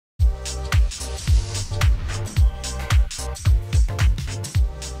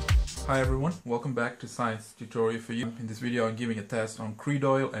Hi everyone, welcome back to Science Tutorial for you. In this video I'm giving a test on crude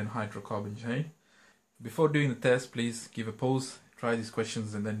oil and hydrocarbon chain. Before doing the test, please give a pause, try these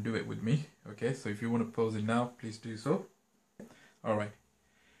questions and then do it with me. Okay, so if you want to pause it now, please do so. Alright,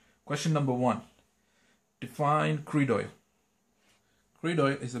 question number 1. Define crude oil. Crude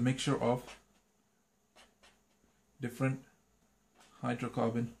oil is a mixture of different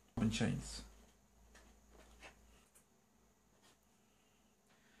hydrocarbon chains.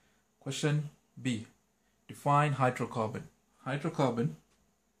 Question B. Define hydrocarbon. Hydrocarbon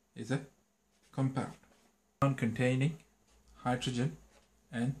is a compound containing hydrogen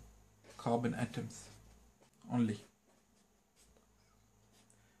and carbon atoms only.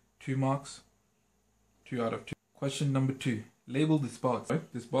 2 marks, 2 out of 2. Question number 2. Label this box.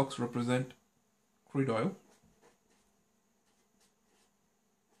 This box represents crude oil.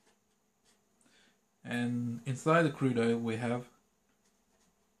 And inside the crude oil we have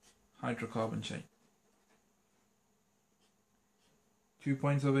hydrocarbon chain. 2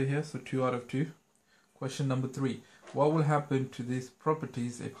 points over here, so 2 out of 2. Question number 3. What will happen to these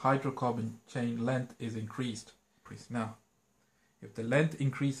properties if hydrocarbon chain length is increased? Now, if the length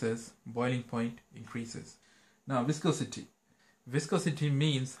increases, boiling point increases. Now, viscosity. Viscosity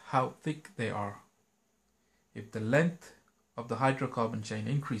means how thick they are. If the length of the hydrocarbon chain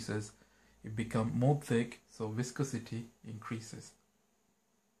increases, it becomes more thick, so viscosity increases.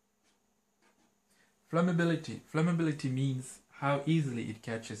 Flammability. Flammability means how easily it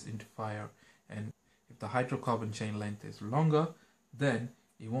catches into fire, and if the hydrocarbon chain length is longer, then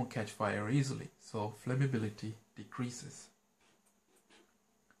it won't catch fire easily, so flammability decreases.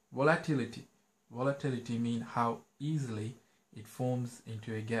 Volatility. Volatility means how easily it forms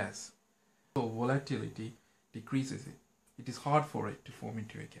into a gas, so volatility decreases it. It is hard for it to form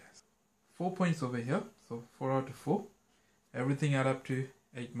into a gas. 4 points over here, so 4 out of 4. Everything add up to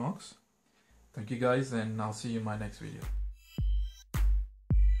 8 marks. Thank you guys, and I'll see you in my next video.